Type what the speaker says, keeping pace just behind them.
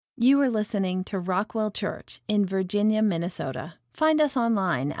You are listening to Rockwell Church in Virginia, Minnesota. Find us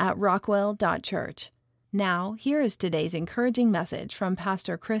online at rockwell.church. Now, here is today's encouraging message from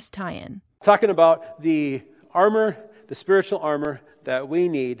Pastor Chris Tyen. Talking about the armor, the spiritual armor that we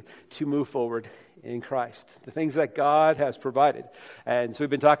need to move forward in Christ, the things that God has provided. And so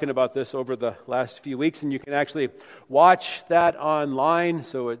we've been talking about this over the last few weeks, and you can actually watch that online.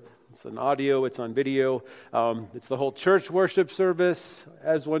 So it's on audio, it's on video. It's the whole church worship service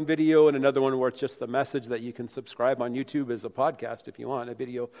as one video, and another one where it's just the message that you can subscribe on YouTube as a podcast if you want, a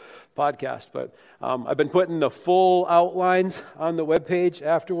video podcast. But I've been putting the full outlines on the webpage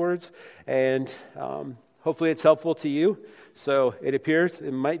afterwards, and hopefully it's helpful to you. So it appears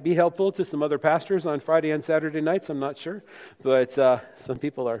it might be helpful to some other pastors on Friday and Saturday nights, I'm not sure. But some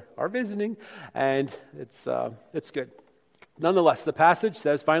people are visiting, and it's good. Nonetheless, the passage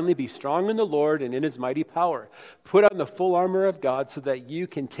says, finally, be strong in the Lord and in his mighty power. Put on the full armor of God so that you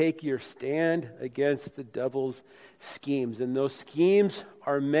can take your stand against the devil's schemes. And those schemes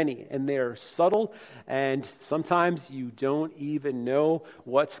are many, and they are subtle, and sometimes you don't even know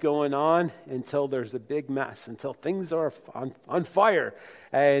what's going on until there's a big mess, until things are on fire.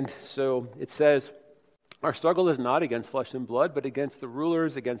 And so it says, our struggle is not against flesh and blood, but against the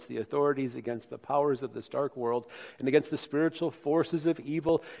rulers, against the authorities, against the powers of this dark world, and against the spiritual forces of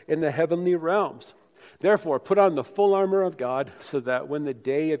evil in the heavenly realms. Therefore, put on the full armor of God, so that when the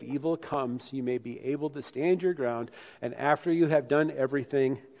day of evil comes, you may be able to stand your ground, and after you have done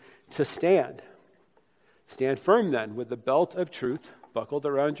everything, to stand. Stand firm then, with the belt of truth buckled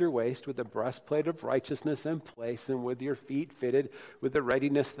around your waist, with the breastplate of righteousness in place, and with your feet fitted with the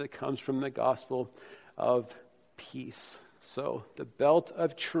readiness that comes from the gospel of peace. So the belt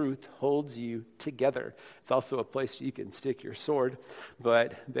of truth holds you together. It's also a place you can stick your sword,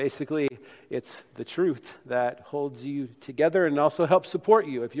 but basically it's the truth that holds you together and also helps support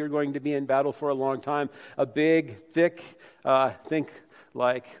you if you're going to be in battle for a long time. A big, thick, think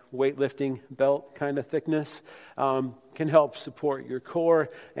like weightlifting belt kind of thickness can help support your core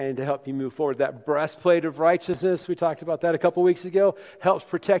and to help you move forward. That breastplate of righteousness, we talked about that a couple weeks ago, helps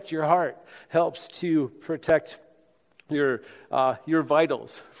protect your heart, helps to protect your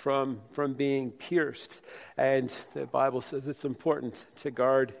vitals from being pierced. And the Bible says it's important to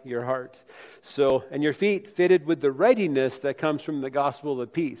guard your heart. So, and your feet fitted with the readiness that comes from the gospel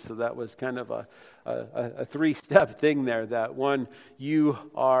of peace. So that was kind of a three-step thing there. That one, you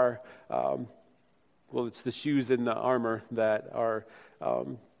are, it's the shoes and the armor that are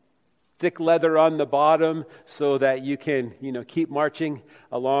thick leather on the bottom so that you can, keep marching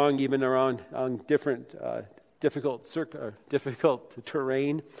along even around on different difficult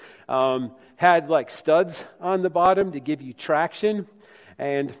terrain. Had like studs on the bottom to give you traction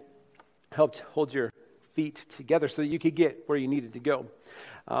and helped hold your feet together so you could get where you needed to go.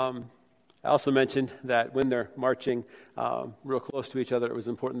 I also mentioned that when they're marching real close to each other, it was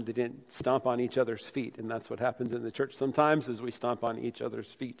important that they didn't stomp on each other's feet. And that's what happens in the church sometimes is we stomp on each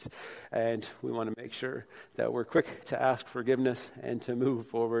other's feet. And we want to make sure that we're quick to ask forgiveness and to move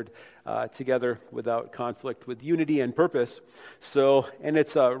forward together without conflict, with unity and purpose. So, and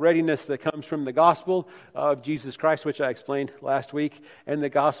it's a readiness that comes from the gospel of Jesus Christ, which I explained last week. And the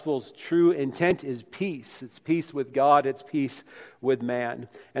gospel's true intent is peace. It's peace with God. It's peace with man.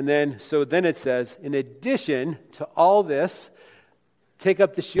 And then it says, in addition to all this, take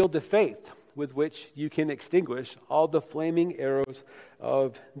up the shield of faith with which you can extinguish all the flaming arrows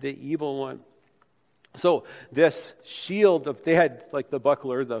of the evil one. So this shield, they had like the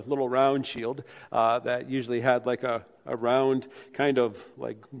buckler, the little round shield that usually had like a round kind of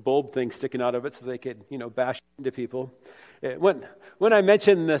like bulb thing sticking out of it so they could, bash into people. When I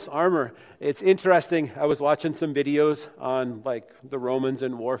mentioned this armor, it's interesting. I was watching some videos on like the Romans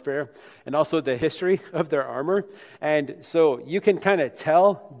and warfare and also the history of their armor. And so you can kind of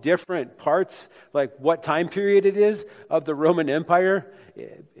tell different parts, like what time period it is of the Roman Empire,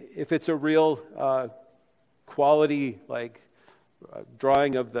 if it's a real quality like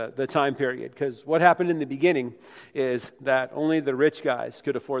drawing of the time period. Because what happened in the beginning is that only the rich guys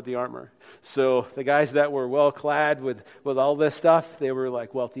could afford the armor. So the guys that were well clad with all this stuff, they were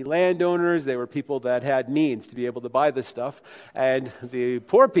like wealthy landowners. They were people that had means to be able to buy this stuff. And the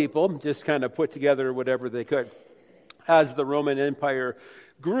poor people just kind of put together whatever they could. As the Roman Empire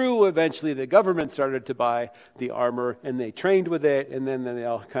grew, eventually the government started to buy the armor and they trained with it, and then they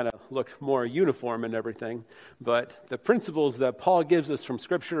all kind of looked more uniform and everything. But the principles that Paul gives us from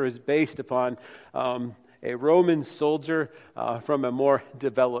Scripture is based upon a Roman soldier from a more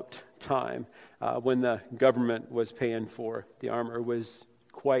developed time when the government was paying for the armor. It was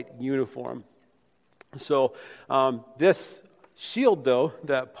quite uniform. So this shield, though,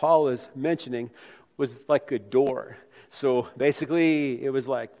 that Paul is mentioning was like a door. So basically, it was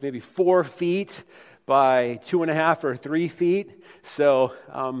like maybe 4 feet by 2.5 or 3 feet. So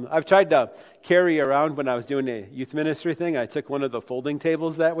I've tried to carry around when I was doing a youth ministry thing. I took one of the folding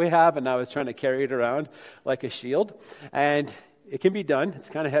tables that we have, and I was trying to carry it around like a shield. And it can be done. It's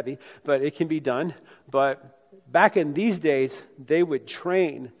kind of heavy, but it can be done. But back in these days, they would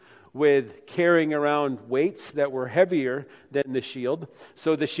train with carrying around weights that were heavier than the shield.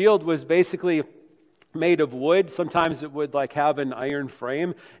 So the shield was basically made of wood. Sometimes it would like have an iron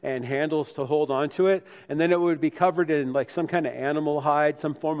frame and handles to hold onto it. And then it would be covered in like some kind of animal hide,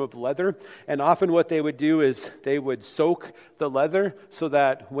 some form of leather. And often what they would do is they would soak the leather so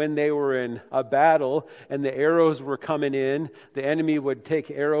that when they were in a battle and the arrows were coming in, the enemy would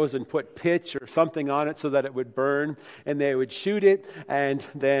take arrows and put pitch or something on it so that it would burn, and they would shoot it, and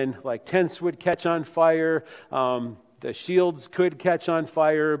then like tents would catch on fire. The shields could catch on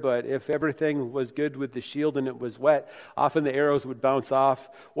fire, but if everything was good with the shield and it was wet, often the arrows would bounce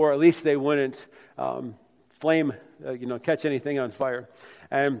off, or at least they wouldn't catch anything on fire.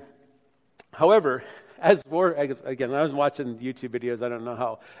 And however, again, I was watching YouTube videos. I don't know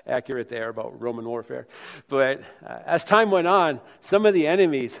how accurate they are about Roman warfare, but as time went on, some of the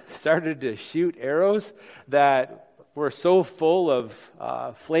enemies started to shoot arrows that were so full of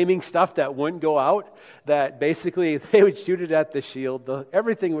flaming stuff that wouldn't go out, that basically they would shoot it at the shield.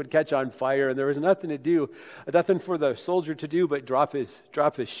 Everything would catch on fire, and there was nothing for the soldier to do but drop his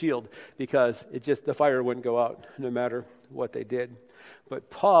shield, because the fire wouldn't go out no matter what they did. But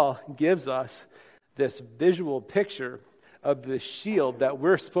Paul gives us this visual picture of the shield that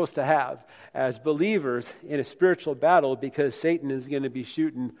we're supposed to have as believers in a spiritual battle, because Satan is going to be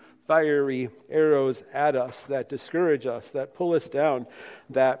shooting fiery arrows at us that discourage us, that pull us down,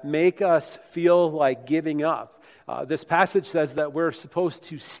 that make us feel like giving up. This passage says that we're supposed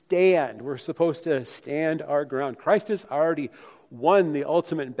to stand. We're supposed to stand our ground. Christ has already won the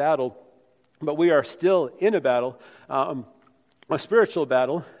ultimate battle, but we are still in a battle. A spiritual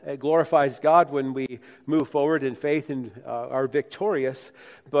battle. It glorifies God when we move forward in faith and are victorious,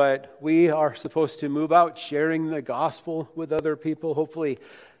 but we are supposed to move out sharing the gospel with other people, hopefully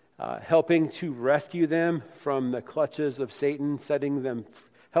helping to rescue them from the clutches of Satan,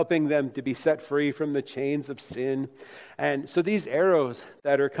 helping them to be set free from the chains of sin. And so these arrows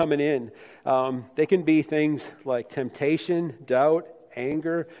that are coming in, they can be things like temptation, doubt,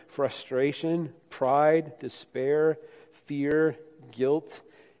 anger, frustration, pride, despair, fear, guilt,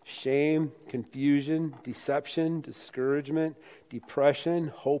 shame, confusion, deception, discouragement, depression,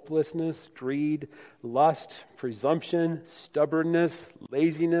 hopelessness, greed, lust, presumption, stubbornness,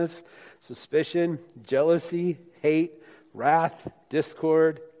 laziness, suspicion, jealousy, hate, wrath,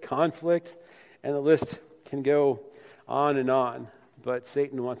 discord, conflict, and the list can go on and on. But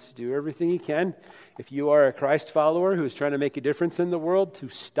Satan wants to do everything he can, if you are a Christ follower who is trying to make a difference in the world, to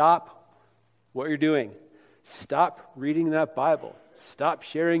stop what you're doing. Stop reading that Bible. Stop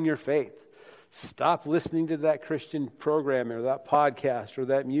sharing your faith. Stop listening to that Christian program or that podcast or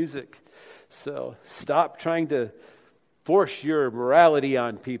that music. So stop trying to force your morality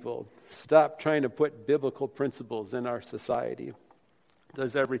on people. Stop trying to put biblical principles in our society.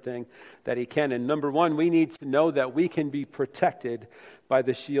 Does everything that he can. And number one, we need to know that we can be protected by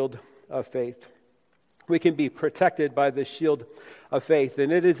the shield of faith. We can be protected by the shield of faith.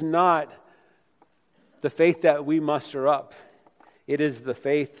 And it is not the faith that we muster up. It is the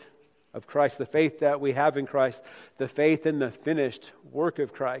faith of Christ, the faith that we have in Christ, the faith in the finished work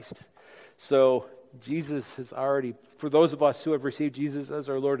of Christ. So Jesus has already, for those of us who have received Jesus as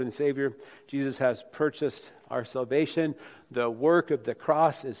our Lord and Savior, Jesus has purchased our salvation. The work of the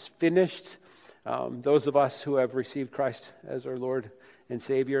cross is finished. Those of us who have received Christ as our Lord and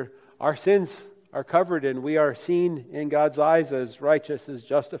Savior, our sins are covered, and we are seen in God's eyes as righteous, as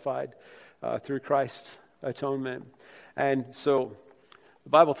justified through Christ's atonement. And so the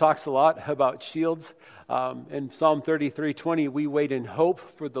Bible talks a lot about shields. In Psalm 33:20, we wait in hope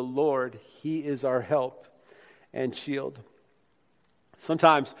for the Lord. He is our help and shield.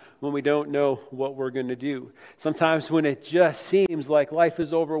 Sometimes when we don't know what we're going to do, sometimes when it just seems like life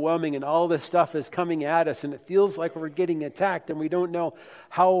is overwhelming and all this stuff is coming at us and it feels like we're getting attacked and we don't know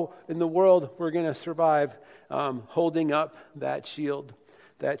how in the world we're going to survive, holding up that shield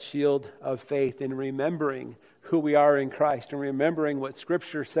of faith and remembering who we are in Christ and remembering what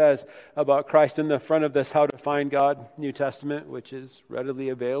Scripture says about Christ in the front of this How to Find God New Testament, which is readily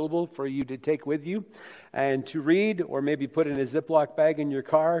available for you to take with you and to read, or maybe put in a Ziploc bag in your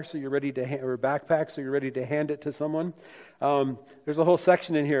car so you're ready to or backpack so you're ready to hand it to someone. There's a whole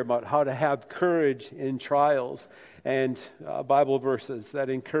section in here about how to have courage in trials, and Bible verses that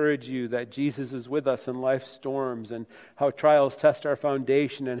encourage you that Jesus is with us in life's storms, and how trials test our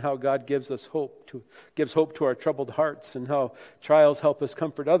foundation, and how God gives hope to our troubled hearts, and how trials help us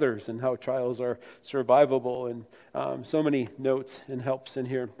comfort others, and how trials are survivable, and so many notes and helps in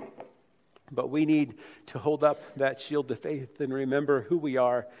here. But we need to hold up that shield of faith and remember who we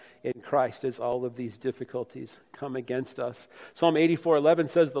are in Christ as all of these difficulties come against us. Psalm 84:11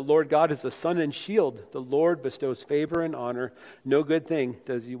 says, "The Lord God is a sun and shield. The Lord bestows favor and honor. No good thing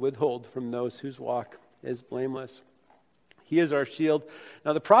does he withhold from those whose walk is blameless." He is our shield.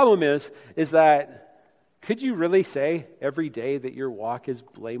 Now the problem is that could you really say every day that your walk is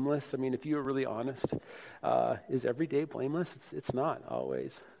blameless? I mean, if you were really honest, is every day blameless? It's not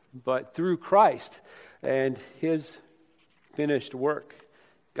always. But through Christ and his finished work,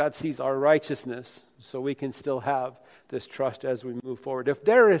 God sees our righteousness, so we can still have this trust as we move forward. If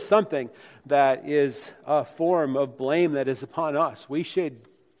there is something that is a form of blame that is upon us, we should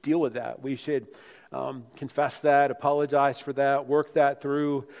deal with that. We should confess that, apologize for that, work that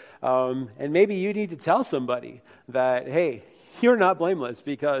through. And maybe you need to tell somebody that, hey, you're not blameless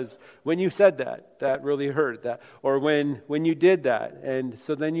because when you said that really hurt. That, or when you did that. And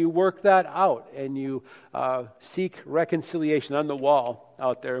so then you work that out and you seek reconciliation on the wall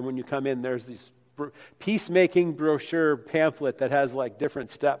out there. And when you come in, there's this peacemaking brochure pamphlet that has like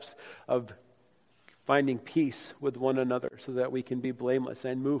different steps of finding peace with one another so that we can be blameless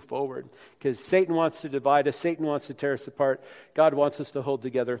and move forward. Because Satan wants to divide us. Satan wants to tear us apart. God wants us to hold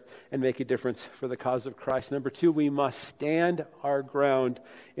together and make a difference for the cause of Christ. Number 2, we must stand our ground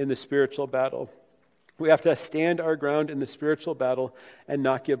in the spiritual battle. We have to stand our ground in the spiritual battle and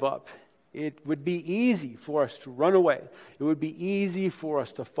not give up. It would be easy for us to run away. It would be easy for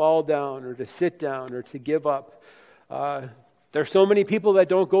us to fall down or to sit down or to give up. There's so many people that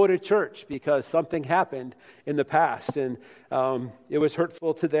don't go to church because something happened in the past and it was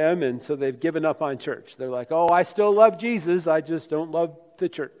hurtful to them, and so they've given up on church. They're like, oh, I still love Jesus, I just don't love the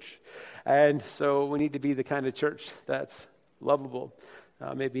church. And so we need to be the kind of church that's lovable.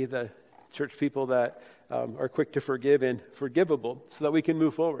 Maybe the church people that are quick to forgive and forgivable so that we can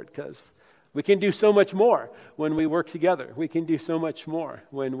move forward, because we can do so much more when we work together. We can do so much more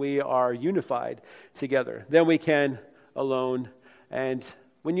when we are unified together than we can alone. And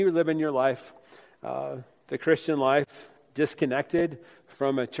when you live in your life, the Christian life, disconnected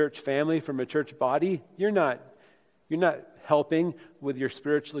from a church family, from a church body, you're not helping with your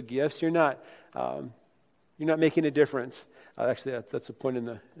spiritual gifts. You're not making a difference. Actually, that's a point in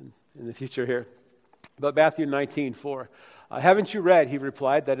the future here. But Matthew 19:4. Haven't you read, he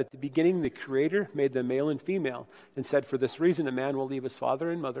replied, that at the beginning the Creator made them male and female and said, for this reason a man will leave his father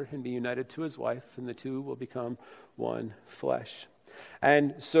and mother and be united to his wife, and the two will become one flesh.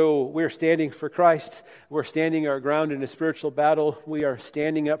 And so we're standing for Christ. We're standing our ground in a spiritual battle. We are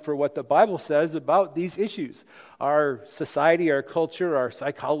standing up for what the Bible says about these issues. Our society, our culture, our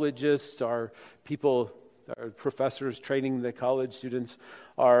psychologists, our people, our professors training the college students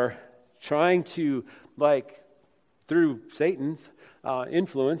are trying to, through Satan's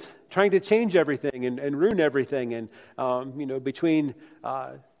influence, trying to change everything and ruin everything. And, between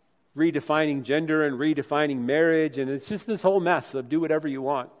redefining gender and redefining marriage, and it's just this whole mess of do whatever you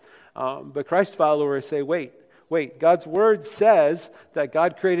want. But Christ followers say, wait, God's word says that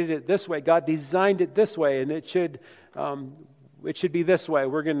God created it this way. God designed it this way, and it should be this way.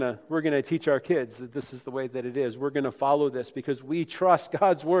 We're gonna teach our kids that this is the way that it is. We're gonna follow this because we trust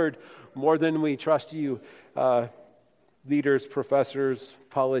God's word more than we trust you, leaders, professors,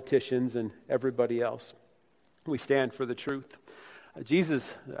 politicians, and everybody else. We stand for the truth.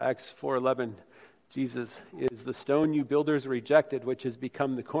 Jesus, Acts 4:11, Jesus is the stone you builders rejected, which has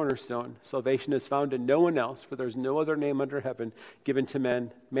become the cornerstone. Salvation is found in no one else, for there's no other name under heaven given to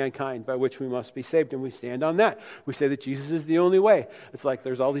mankind by which we must be saved. And we stand on that. We say that Jesus is the only way. It's like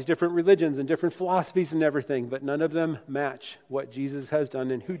there's all these different religions and different philosophies and everything, but none of them match what Jesus has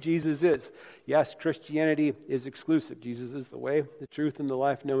done and who Jesus is. Yes, Christianity is exclusive. Jesus is the way, the truth, and the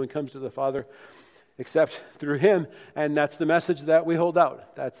life. No one comes to the Father except through him, and that's the message that we hold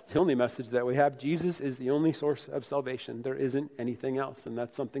out. That's the only message that we have. Jesus is the only source of salvation. There isn't anything else, and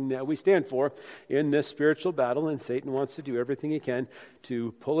that's something that we stand for in this spiritual battle, and Satan wants to do everything he can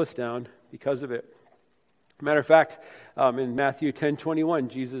to pull us down because of it. Matter of fact, in Matthew 10:21,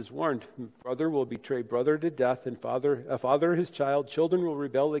 Jesus warned, brother will betray brother to death, and a father his child. Children will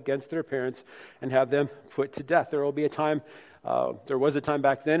rebel against their parents and have them put to death. There will be a time, there was a time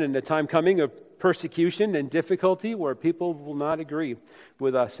back then, and a time coming of persecution and difficulty where people will not agree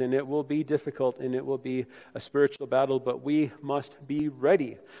with us, and it will be difficult, and it will be a spiritual battle, but we must be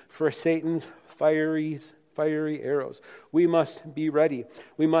ready for Satan's fiery arrows. We must be ready.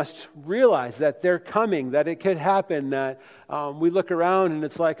 We must realize that they're coming, that it could happen, that we look around and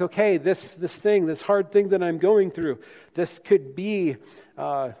it's like, okay, this hard thing that I'm going through, this could be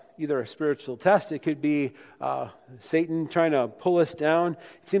either a spiritual test, it could be Satan trying to pull us down.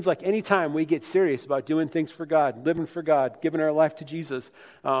 It seems like any time we get serious about doing things for God, living for God, giving our life to Jesus,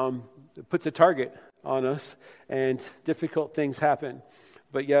 it puts a target on us and difficult things happen.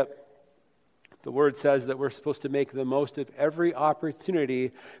 But yet, the Word says that we're supposed to make the most of every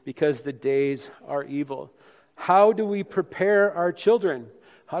opportunity because the days are evil. How do we prepare our children?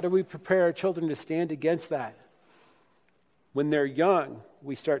 How do we prepare our children to stand against that? When they're young,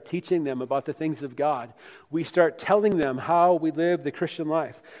 we start teaching them about the things of God. We start telling them how we live the Christian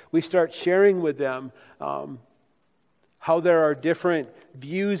life. We start sharing with them how there are different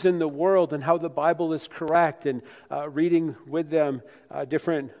views in the world and how the Bible is correct, and reading with them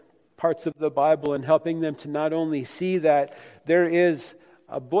different parts of the Bible and helping them to not only see that there is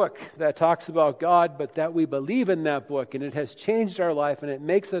a book that talks about God, but that we believe in that book and it has changed our life and it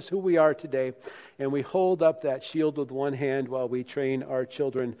makes us who we are today. And we hold up that shield with one hand while we train our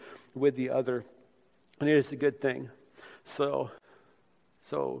children with the other. And it is a good thing. So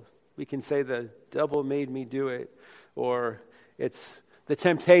we can say the devil made me do it, or it's the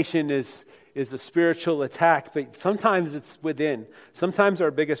temptation is a spiritual attack, but sometimes it's within. Sometimes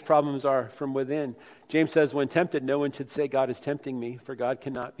our biggest problems are from within. James says, when tempted, no one should say, God is tempting me, for God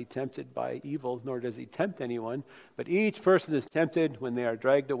cannot be tempted by evil, nor does he tempt anyone. But each person is tempted when they are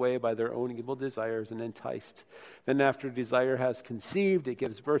dragged away by their own evil desires and enticed. Then after desire has conceived, it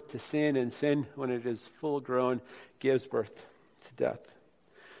gives birth to sin, and sin, when it is full grown, gives birth to death.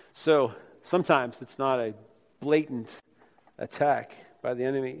 So sometimes it's not a blatant attack by the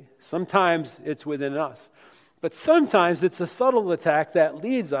enemy. Sometimes it's within us. But sometimes it's a subtle attack that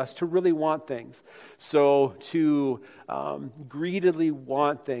leads us to really want things. So to greedily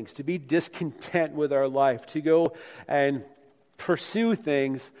want things, to be discontent with our life, to go and pursue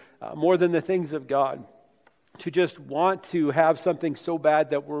things more than the things of God. To just want to have something so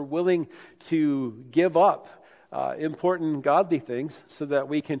bad that we're willing to give up important godly things so that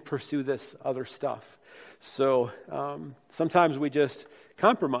we can pursue this other stuff. So sometimes we just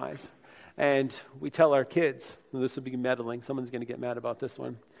compromise and we tell our kids, and this will be meddling, someone's going to get mad about this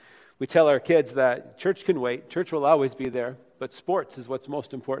one. We tell our kids that church can wait, church will always be there, but sports is what's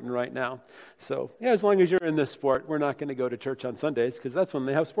most important right now. So yeah, as long as you're in this sport, we're not going to go to church on Sundays because that's when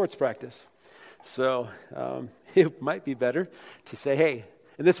they have sports practice. So it might be better to say, hey,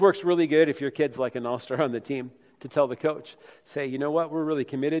 and this works really good if your kid's like an all-star on the team, to tell the coach, say, you know what, we're really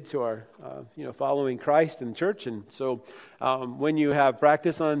committed to our, following Christ in church. And so when you have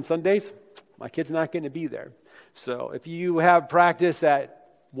practice on Sundays, my kid's not going to be there. So if you have practice at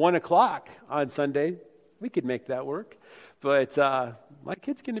 1 o'clock on Sunday, we could make that work. But my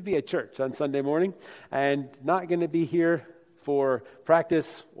kid's going to be at church on Sunday morning and not going to be here for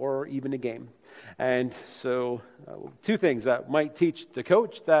practice or even a game. And so two things that might teach the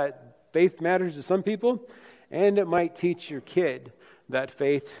coach that faith matters to some people, and it might teach your kid that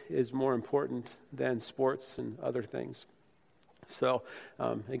faith is more important than sports and other things. So,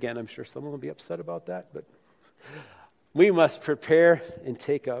 again, I'm sure someone will be upset about that, but we must prepare and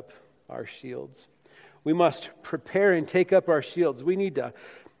take up our shields. We must prepare and take up our shields. We need to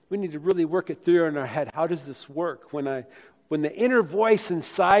really work it through in our head. How does this work? When the inner voice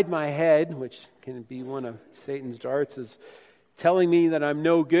inside my head, which can be one of Satan's darts, is telling me that I'm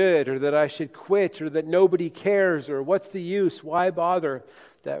no good, or that I should quit, or that nobody cares, or what's the use, why bother,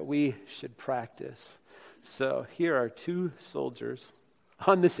 that we should practice. So here are two soldiers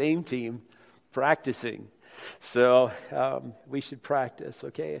on the same team practicing. So we should practice,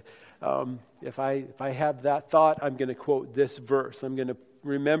 okay? If I have that thought, I'm going to quote this verse. I'm going to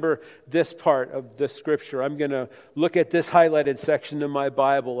remember this part of the scripture. I'm going to look at this highlighted section of my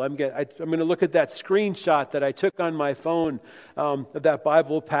Bible. I'm going to look at that screenshot that I took on my phone of that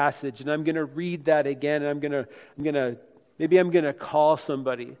Bible passage, and I'm going to read that again. And I'm going to call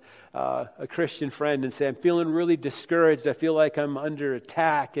somebody, a Christian friend, and say, I'm feeling really discouraged. I feel like I'm under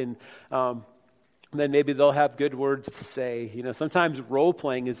attack, and then maybe they'll have good words to say. Sometimes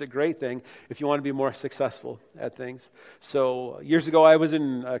role-playing is a great thing if you want to be more successful at things. So years ago, I was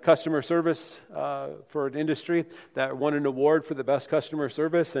in customer service for an industry that won an award for the best customer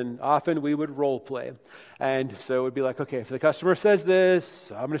service, and often we would role-play. And so it would be like, okay, if the customer says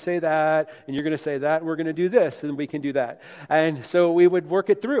this, I'm going to say that, and you're going to say that, and we're going to do this, and we can do that. And so we would work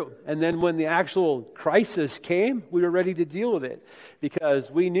it through. And then when the actual crisis came, we were ready to deal with it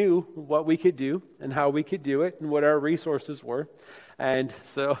because we knew what we could do and how we could do it and what our resources were. And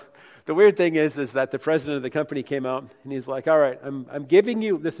so the weird thing is that the president of the company came out and he's like, all right, I'm giving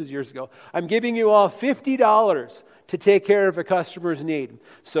you, this was years ago, I'm giving you all $50 to take care of a customer's need.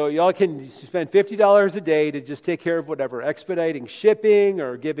 So y'all can spend $50 a day to just take care of whatever, expediting shipping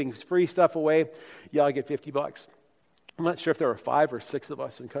or giving free stuff away. Y'all get $50. I'm not sure if there were 5 or 6 of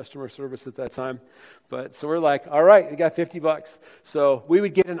us in customer service at that time. But so we're like, all right, we got $50. So we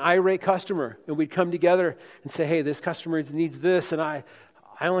would get an irate customer and we'd come together and say, hey, this customer needs this and I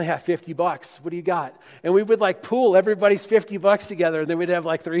only have $50. What do you got? And we would pool everybody's $50 together, and then we'd have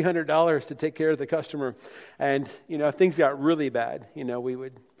 $300 to take care of the customer. And if things got really bad, we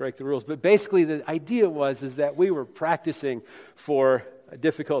would break the rules. But basically, the idea was that we were practicing for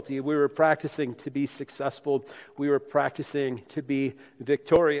difficulty. We were practicing to be successful. We were practicing to be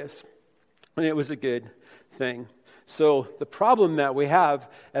victorious, and it was a good thing. So the problem that we have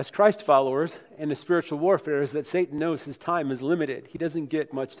as Christ followers in the spiritual warfare is that Satan knows his time is limited. He doesn't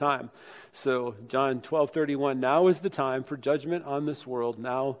get much time. So John 12:31, now is the time for judgment on this world.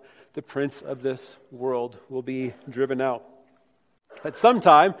 Now the prince of this world will be driven out. At some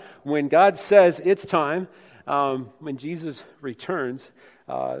time, when God says it's time, when Jesus returns,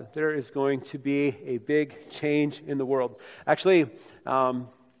 there is going to be a big change in the world. Actually,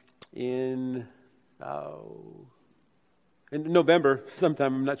 in November,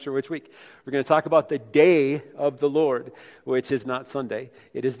 sometime, I'm not sure which week, we're going to talk about the day of the Lord, which is not Sunday.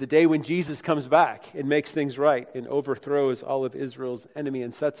 It is the day when Jesus comes back and makes things right and overthrows all of Israel's enemy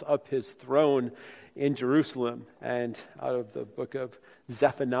and sets up his throne in Jerusalem. And out of the book of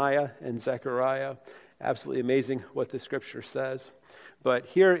Zephaniah and Zechariah, absolutely amazing what the scripture says. But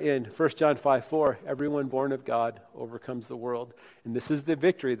here in 1 John 5:4, everyone born of God overcomes the world. And this is the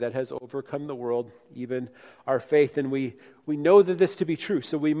victory that has overcome the world, even our faith. And we know that this to be true.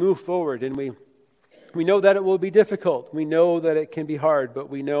 So we move forward and we know that it will be difficult. We know that it can be hard, but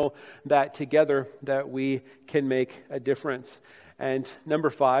we know that together that we can make a difference. And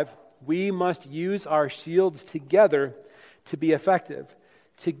number 5, we must use our shields together to be effective.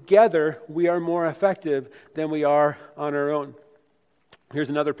 Together, we are more effective than we are on our own. Here's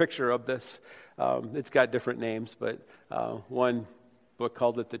another picture of this. It's got different names, but one book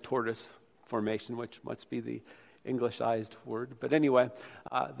called it the tortoise formation, which must be the Englishized word. But anyway,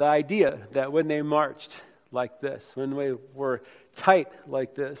 the idea that when they marched like this, when they were tight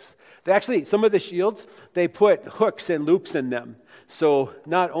like this, they actually, some of the shields, they put hooks and loops in them. So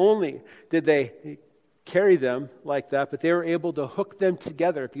not only did they carry them like that, but they were able to hook them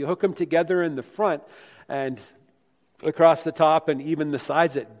together. If you hook them together in the front and across the top and even the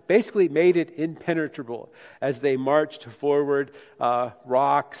sides, it basically made it impenetrable as they marched forward.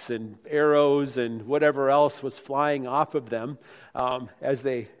 Rocks and arrows and whatever else was flying off of them as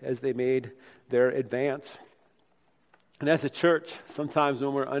they made their advance. And as a church, sometimes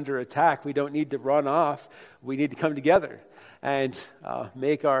when we're under attack, we don't need to run off. We need to come together and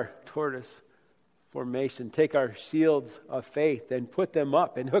make our tortoise formation, take our shields of faith and put them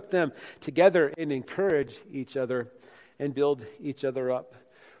up and hook them together and encourage each other and build each other up.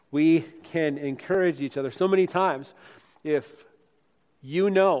 We can encourage each other so many times. If you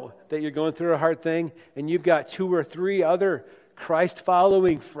know that you're going through a hard thing and you've got 2 or 3 other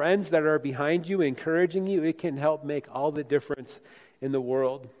Christ-following friends that are behind you, encouraging you, it can help make all the difference in the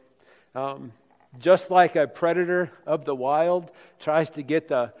world. Just like a predator of the wild tries to get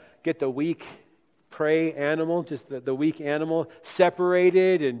the weak prey animal, just the weak animal,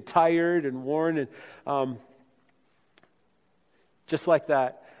 separated and tired and worn, and just like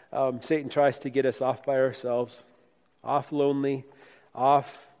that, Satan tries to get us off by ourselves, off lonely,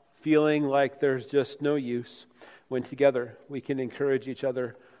 off feeling like there's just no use, when together we can encourage each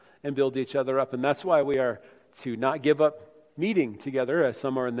other and build each other up. And that's why we are to not give up meeting together, as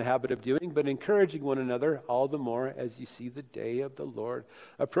some are in the habit of doing, but encouraging one another all the more as you see the day of the Lord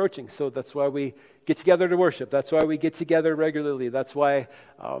approaching. So that's why we get together to worship. That's why we get together regularly. That's why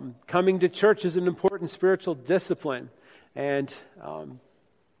coming to church is an important spiritual discipline. And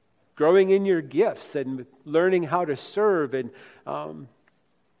growing in your gifts and learning how to serve and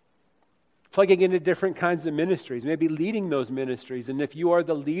plugging into different kinds of ministries, maybe leading those ministries. And if you are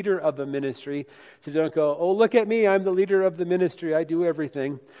the leader of a ministry, so don't go, oh, look at me, I'm the leader of the ministry, I do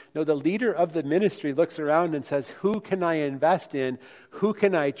everything. No, the leader of the ministry looks around and says, who can I invest in? Who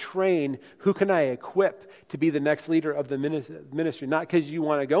can I train? Who can I equip to be the next leader of the ministry? Not because you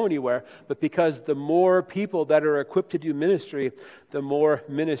want to go anywhere, but because the more people that are equipped to do ministry, the more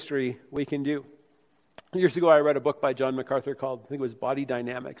ministry we can do. Years ago, I read a book by John MacArthur called, I think it was Body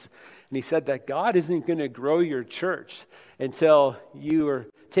Dynamics. And he said that God isn't going to grow your church until you are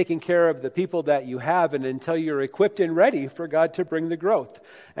taking care of the people that you have and until you're equipped and ready for God to bring the growth.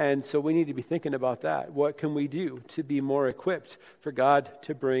 And so we need to be thinking about that. What can we do to be more equipped for God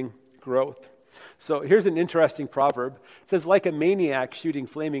to bring growth? So here's an interesting proverb. It says, like a maniac shooting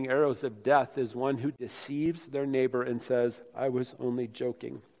flaming arrows of death is one who deceives their neighbor and says, I was only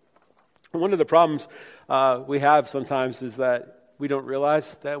joking. One of the problems we have sometimes is that we don't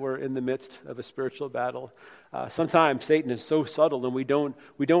realize that we're in the midst of a spiritual battle. Sometimes Satan is so subtle and we don't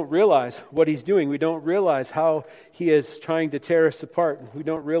realize what he's doing. We don't realize how he is trying to tear us apart. We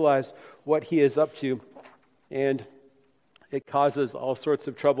don't realize what he is up to. And it causes all sorts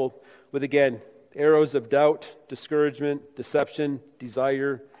of trouble with, again, arrows of doubt, discouragement, deception,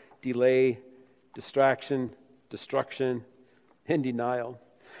 desire, delay, distraction, destruction, and denial.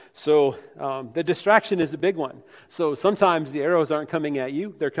 So the distraction is a big one. So sometimes the arrows aren't coming at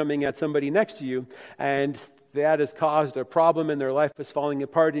you, they're coming at somebody next to you, and that has caused a problem and their life is falling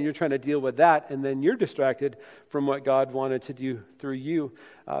apart, and you're trying to deal with that, and then you're distracted from what God wanted to do through you,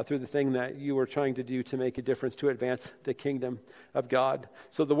 through the thing that you were trying to do to make a difference, to advance the kingdom of God.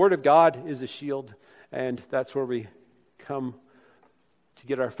 So the Word of God is a shield, and that's where we come to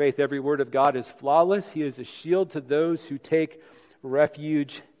get our faith. Every word of God is flawless. He is a shield to those who take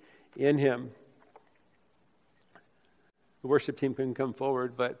refuge in Him. The worship team can come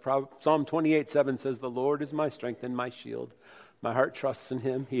forward, but Psalm 28:7 says, the Lord is my strength and my shield. My heart trusts in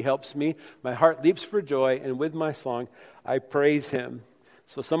Him. He helps me. My heart leaps for joy, and with my song I praise Him.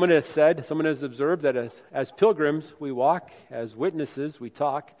 So someone has observed that as pilgrims we walk, as witnesses we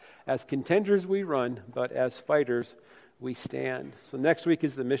talk, as contenders we run, but as fighters we stand. So next week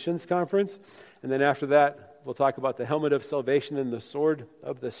is the missions conference, and then after that we'll talk about the helmet of salvation and the sword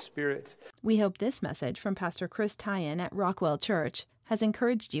of the Spirit. We hope this message from Pastor Chris Tyan at Rockwell Church has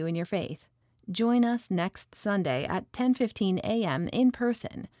encouraged you in your faith. Join us next Sunday at 10:15 a.m. in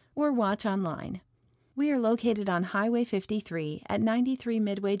person or watch online. We are located on Highway 53 at 93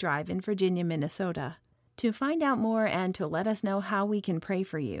 Midway Drive in Virginia, Minnesota. To find out more and to let us know how we can pray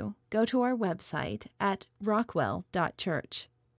for you, go to our website at rockwell.church.